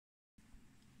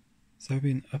So I've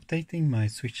been updating my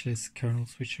Switchless kernel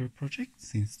switcher project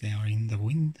since they are in the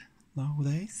wind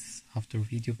nowadays, after a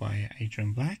video by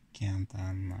Adrian Black, and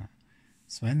then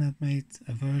Sven had made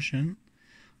a version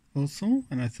also,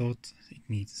 and I thought it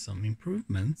needs some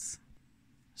improvements.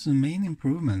 So the main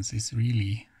improvements is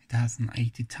really it has an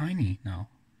 80 tiny now.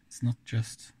 It's not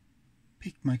just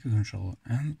PIC microcontroller,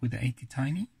 and with the 80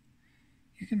 tiny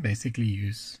you can basically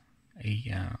use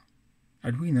a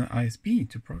Arduino ISP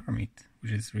to program it,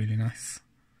 which is really nice.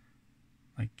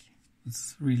 Like,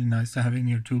 it's really nice to have in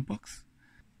your toolbox.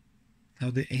 Now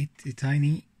the 80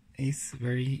 tiny is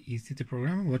very easy to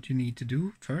program. What you need to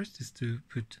do first is to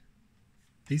put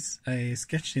this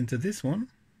sketch into this one,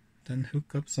 then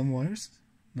hook up some wires,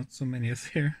 not so many as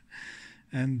here,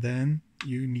 and then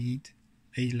you need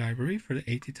a library for the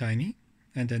 80 tiny,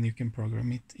 and then you can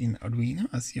program it in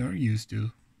Arduino as you're used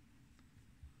to.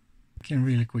 I can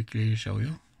really quickly show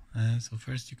you. So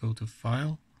first you go to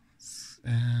File,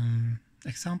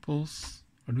 Examples,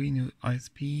 Arduino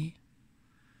ISP,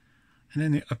 and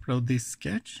then you upload this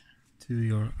sketch to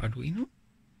your Arduino,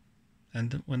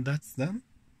 and when that's done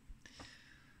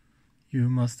you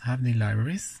must have the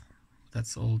libraries.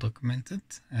 That's all documented,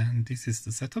 and this is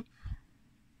the setup,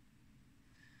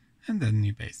 and then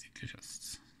you basically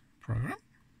just program.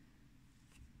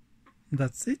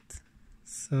 That's it.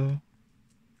 So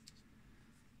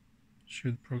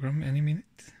should program any minute.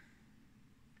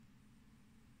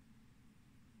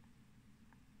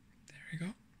 There we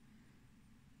go.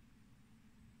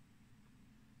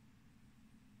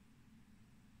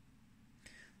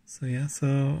 So yeah,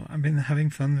 so I've been having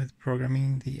fun with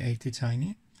programming the 80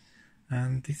 tiny,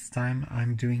 and this time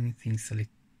I'm doing things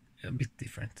a bit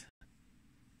different.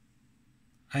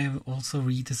 I have also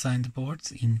redesigned the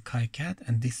boards in KiCad,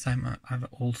 and this time I've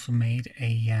also made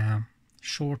a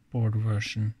shortboard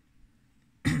version.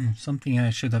 Something I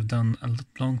should have done a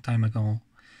long time ago.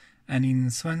 And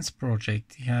in Sven's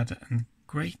project he had a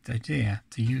great idea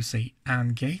to use a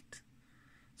AND gate,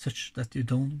 such that you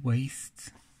don't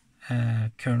waste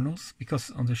kernels, because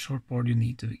on the shortboard you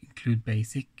need to include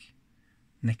basic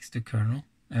next to kernel,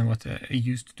 and what I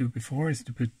used to do before is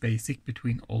to put basic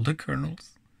between all the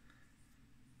kernels.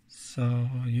 So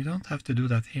you don't have to do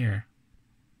that here.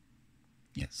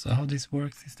 Yeah, so how this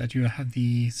works is that you have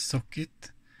the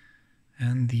socket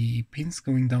and the pins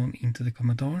going down into the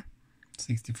Commodore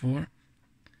 64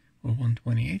 or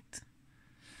 128,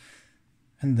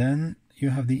 and then you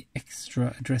have the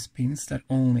extra address pins that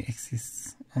only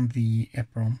exists on the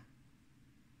EPROM.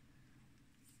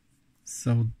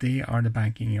 So they are the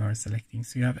banking you are selecting.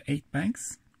 So you have 8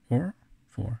 banks or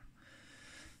 4.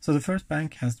 So the first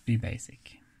bank has to be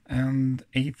basic, and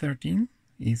A13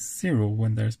 is 0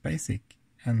 when there's basic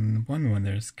and 1 when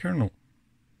there's kernel.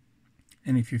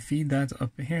 And if you feed that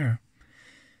up here,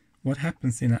 what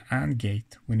happens in an AND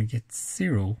gate when you get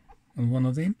 0 on one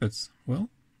of the inputs? Well,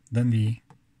 then the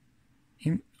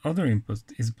other input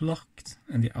is blocked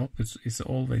and the output is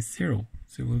always 0.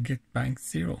 So you will get bank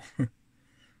 0.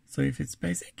 So if it's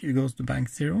basic, it goes to bank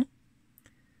 0.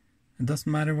 It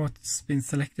doesn't matter what's been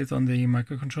selected on the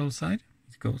microcontroller side,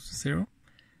 it goes to 0.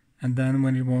 And then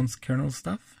when it wants kernel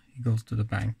stuff, it goes to the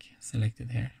bank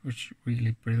selected here, which is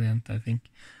really brilliant, I think.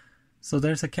 So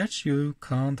there's a catch, you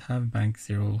can't have bank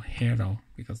 0 here though,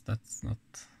 because that's not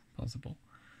possible.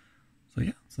 So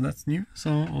yeah, so that's new.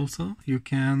 So also you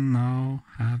can now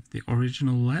have the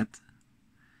original LED,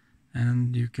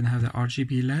 and you can have the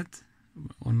RGB LED,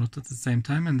 or not at the same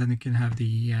time, and then you can have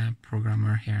the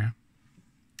programmer here.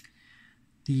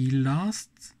 The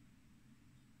last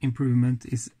improvement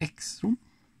is XROM.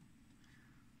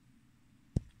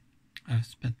 I've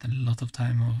spent a lot of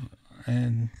time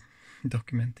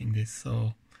documenting this,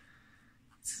 so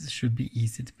this should be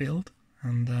easy to build.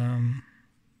 And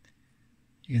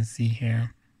you can see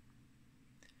here,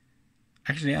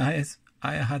 actually I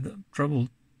had trouble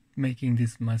making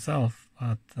this myself,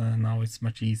 but now it's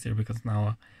much easier, because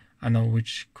now I know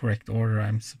which correct order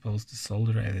I'm supposed to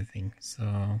solder everything.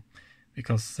 So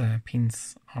because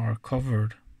pins are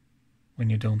covered when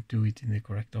you don't do it in the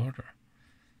correct order.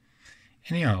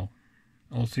 Anyhow,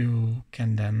 also you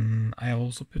can then, I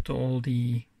also put all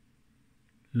the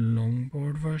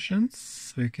longboard versions,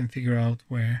 so you can figure out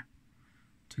where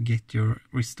to get your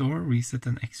restore, reset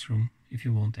and XROM, if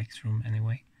you want XROM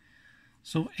anyway.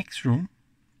 So XROM,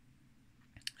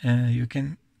 you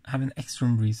can have an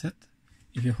XROM reset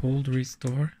if you hold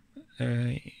restore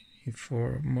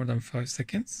for more than 5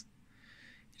 seconds.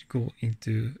 You go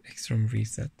into XROM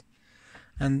reset,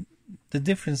 and the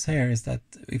difference here is that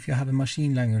if you have a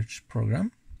machine language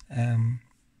program,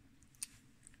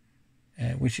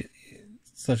 which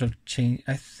sort of change.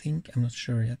 I think, I'm not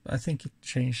sure yet, but I think it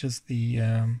changes the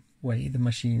way the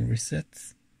machine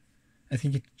resets. I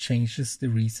think it changes the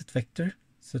reset vector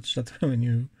such that when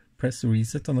you press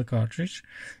reset on the cartridge,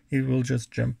 it will just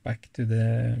jump back to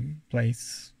the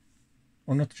place,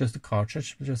 or not just the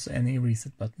cartridge, but just any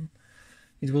reset button.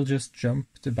 It will just jump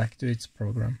back to its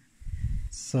program.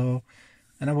 So,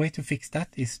 and a way to fix that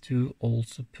is to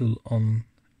also pull on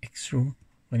X-Room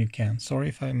when you can. Sorry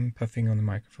if I'm puffing on the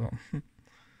microphone.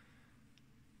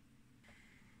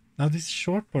 Now this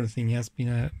shortboard thing has been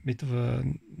a bit of a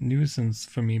nuisance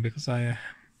for me because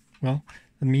well,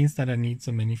 it means that I need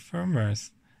so many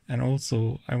firmwares, and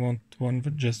also I want one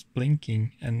for just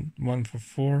blinking and one for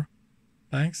 4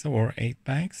 banks or 8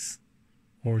 banks,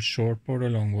 or shortboard or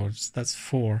longboards. That's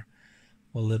 4.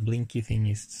 Well, the blinky thing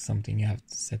is something you have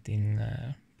to set in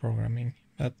programming.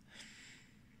 But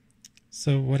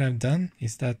so what I've done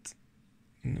is that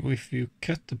if you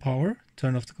cut the power,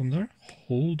 turn off the Commodore,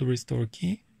 hold the restore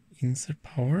key, insert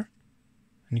power,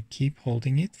 and you keep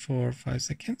holding it for 5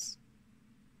 seconds.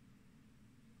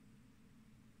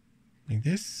 Like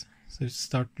this. So it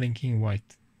start blinking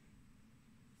white.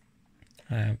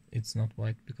 It's not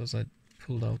white because I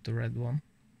pulled out the red one.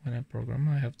 When I program,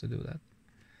 I have to do that.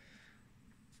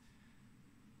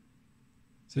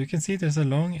 So you can see there's a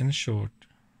long and a short.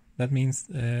 That means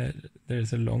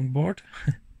there's a long board.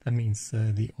 That means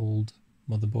the old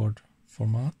motherboard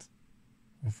format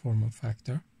or form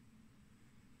factor.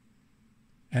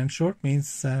 And short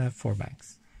means 4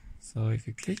 banks. So if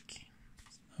you click,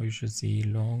 now you should see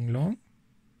long.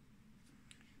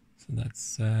 So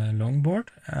that's long board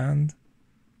and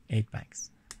 8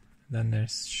 banks. Then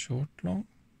there's short long,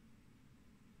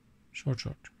 short,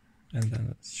 and then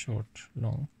it's short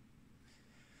long.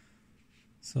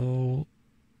 So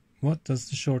what does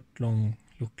the short long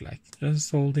look like?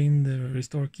 Just hold in the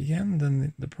restore key again,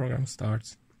 then the program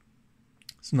starts.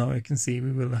 So now you can see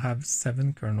we will have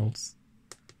 7 kernels.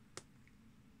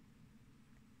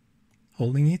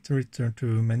 Holding it to return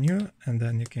to menu, and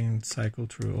then you can cycle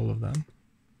through all of them.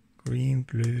 Green,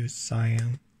 blue,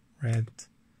 cyan, red,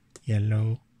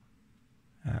 yellow,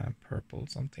 purple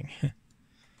something.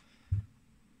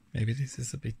 Maybe this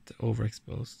is a bit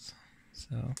overexposed.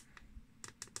 So,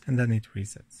 and then it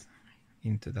resets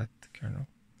into that kernel.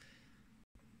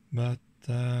 But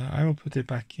I will put it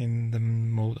back in the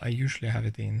mode I usually have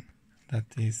it in. That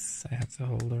is, I have to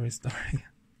hold the restore.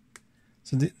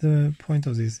 So the point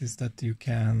of this is that you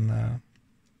can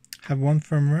have one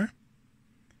firmware,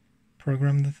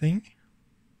 program the thing.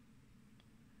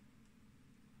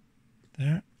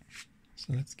 There.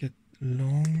 So let's get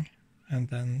long and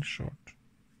then short.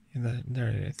 There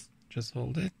it is. Just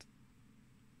hold it.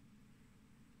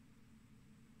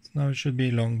 So now it should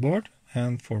be long board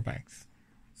and 4 banks.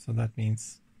 So that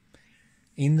means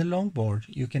in the long board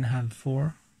you can have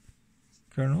 4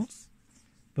 kernels,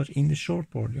 but in the short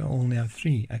board you only have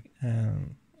 3. I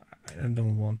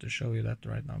don't want to show you that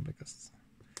right now because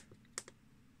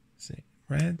see,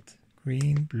 red,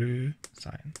 green, blue,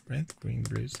 cyan. Red, green,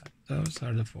 blue, cyan. Those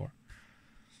are the 4.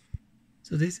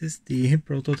 So this is the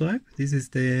prototype. This is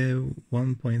the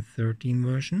 1.13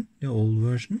 version, the old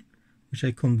version, which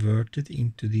I converted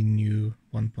into the new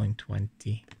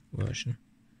 1.20 version.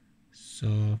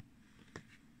 So,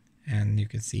 and you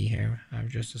can see here I have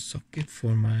just a socket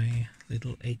for my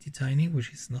little 80Tiny,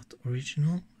 which is not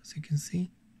original, as you can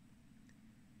see.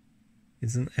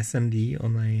 It's an SMD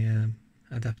on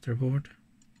a adapter board.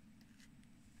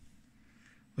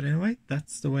 But anyway,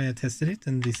 that's the way I tested it,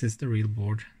 and this is the real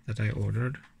board that I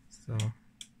ordered. So,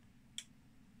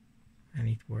 and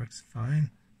it works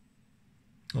fine.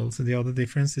 Also, the other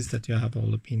difference is that you have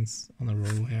all the pins on a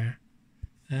row here.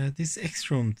 This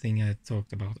X-Room thing I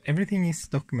talked about, everything is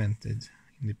documented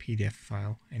in the PDF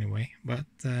file anyway, but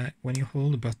when you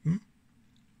hold the button,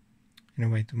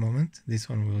 and wait a moment, this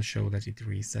one will show that it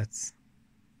resets.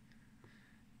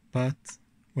 But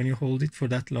when you hold it for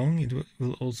that long, it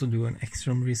will also do an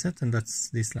X-Room reset, and that's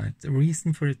this light. The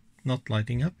reason for it not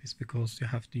lighting up is because you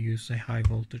have to use a high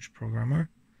voltage programmer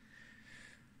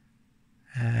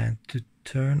to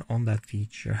turn on that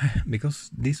feature, because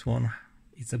this one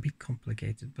is a bit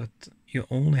complicated, but you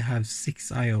only have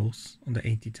 6 IOs on the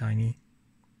 80Tiny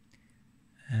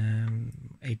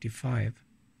 85,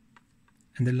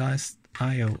 and the last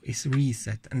IO is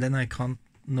reset, and then I can't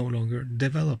no longer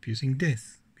develop using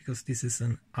this, because this is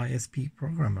an ISP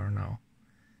programmer now,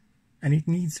 and it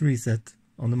needs reset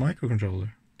on the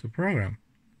microcontroller to program.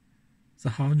 So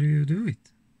how do you do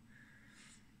it?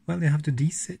 Well, you have to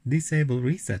disable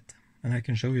reset, and I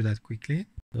can show you that quickly.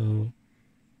 So you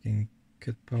can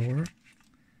cut power,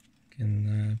 you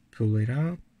can pull it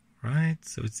out, right?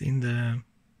 So it's in the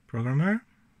programmer.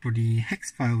 For the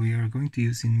hex file we are going to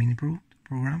use in Miniprot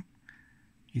program,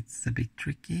 it's a bit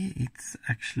tricky. It's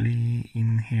actually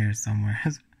in here somewhere.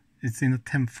 It's in a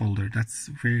temp folder. That's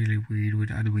really weird with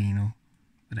Arduino.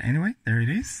 But anyway, there it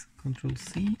is. Control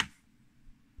C.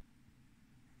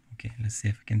 Okay, let's see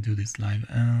if I can do this live.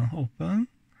 Open.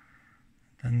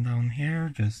 Then down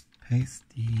here, just paste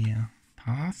the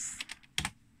path.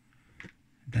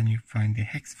 Then you find the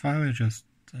hex file. You just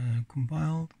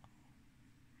compiled.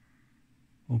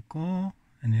 OK.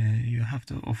 And you have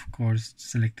to, of course,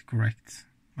 select the correct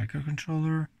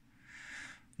microcontroller.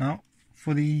 Now,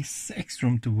 for the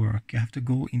Extrom to work, you have to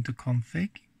go into config.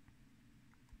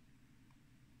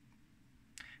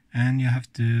 And you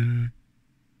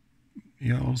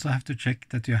also have to check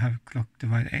that you have clock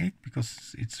divide 8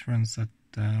 because it runs at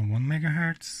 1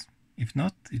 megahertz. If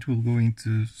not, it will go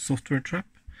into software trap.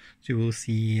 So you will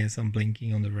see some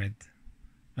blinking on the red.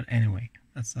 But anyway,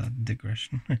 that's a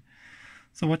digression.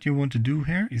 So what you want to do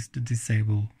here is to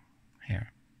disable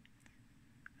here.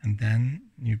 And then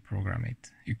you program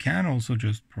it. You can also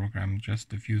just program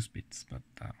just a few bits, but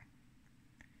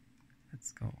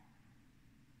let's go.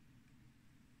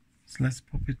 So let's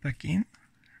pop it back in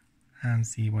and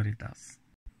see what it does.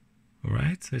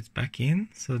 Alright, so it's back in.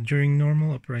 So during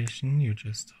normal operation, you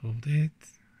just hold it,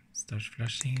 starts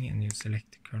flashing, and you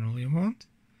select the kernel you want.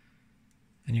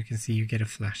 And you can see you get a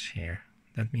flash here.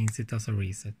 That means it does a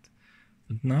reset.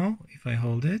 But now, if I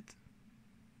hold it,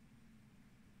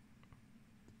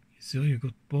 so you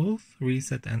got both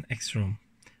reset and Extrom.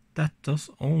 That does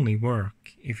only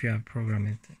work if you have programmed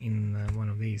it in one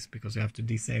of these, because you have to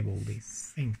disable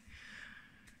this thing.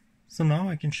 So now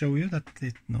I can show you that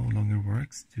it no longer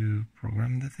works to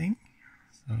program the thing.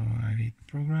 So I hit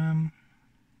program,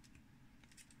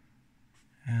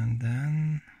 and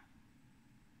then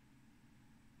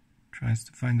tries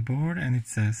to find the board, and it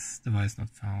says device not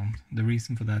found. The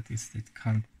reason for that is it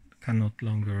cannot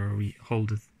longer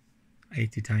hold it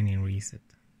 80 tiny and reset.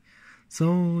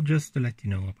 So just to let you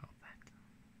know about that.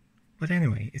 But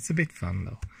anyway, it's a bit fun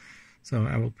though. So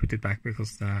I will put it back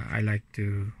because I like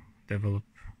to develop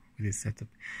with this setup.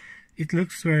 It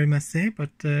looks very messy,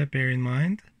 but bear in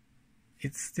mind,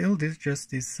 it's still just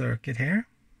this circuit here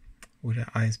with an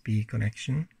ISP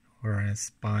connection or a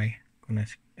SPI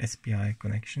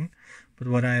connection. But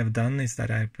what I have done is that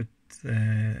I put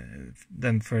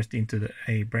them first into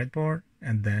a breadboard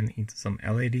and then into some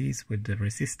LEDs with the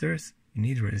resistors. You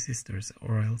need resistors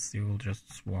or else you will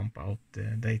just swamp out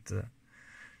the data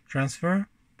transfer.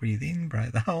 Breathe in,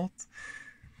 breathe out,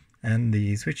 and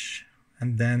the switch,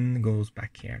 and then goes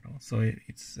back here. So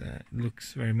it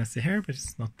looks very messy here, but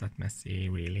it's not that messy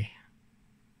really.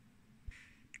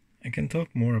 I can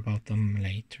talk more about them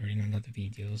later in another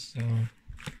video, so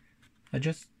I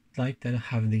just like to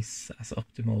have this as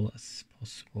optimal as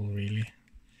possible really.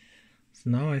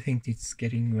 So now I think it's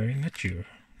getting very mature.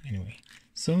 Anyway,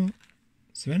 so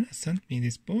Sven sent me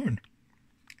this board,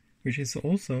 which is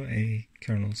also a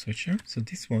kernel switcher. So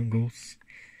this one goes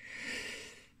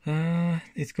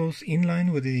it goes in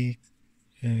line with the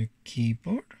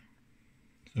keyboard,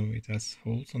 so it has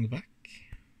holes on the back.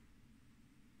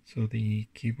 So the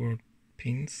keyboard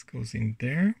pins goes in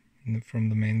there from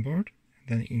the main board,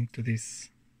 and then into this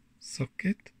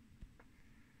socket.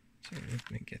 So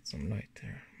let me get some light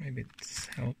there, maybe this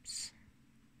helps.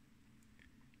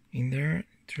 In there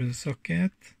through the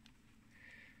socket,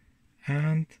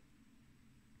 and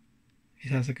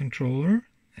it has a controller,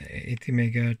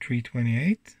 ATmega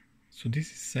 328. So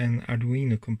this is an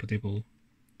Arduino compatible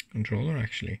controller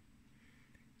actually.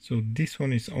 So this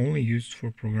one is only used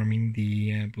for programming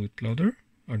the bootloader,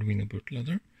 Arduino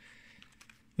bootloader.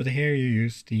 But here you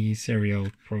use the serial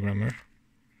programmer.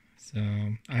 So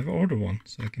I have ordered one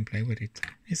so I can play with it.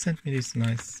 He sent me this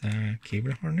nice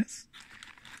cable harness.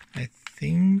 I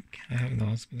think, I haven't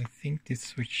asked, but I think this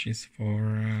switch is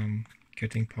for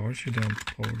cutting power so you don't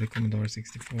power the Commodore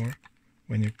 64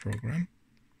 when you program.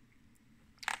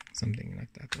 Something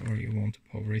like that, or you want to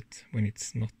power it when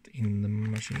it's not in the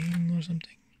machine or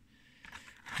something.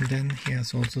 And then he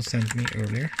has also sent me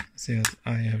earlier, as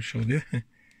I have showed you, he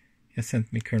has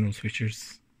sent me kernel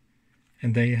switchers.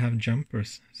 And they have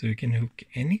jumpers, so you can hook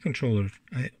any controller.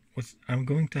 I'm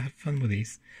going to have fun with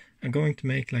these. I'm going to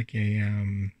make like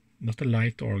a, not a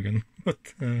light organ,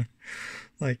 but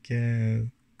like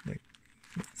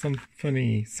some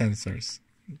funny sensors.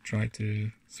 Try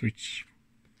to switch.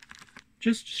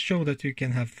 Just show that you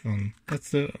can have fun.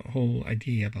 That's the whole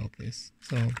idea about this.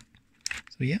 So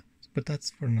yeah, but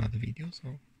that's for another video.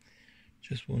 So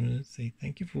just wanted to say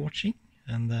thank you for watching,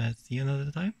 and see you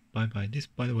another time. Bye bye.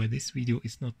 By the way, this video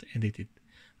is not edited.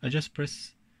 I just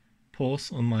press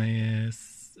pause on my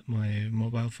my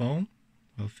mobile phone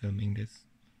while filming this.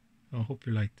 I hope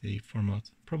you like the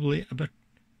format. Probably a bit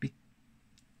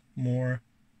more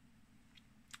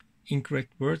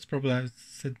incorrect words. Probably I've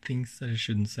said things that I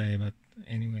shouldn't say, but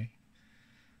anyway.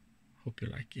 Hope you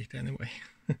like it anyway.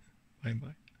 Bye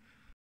bye.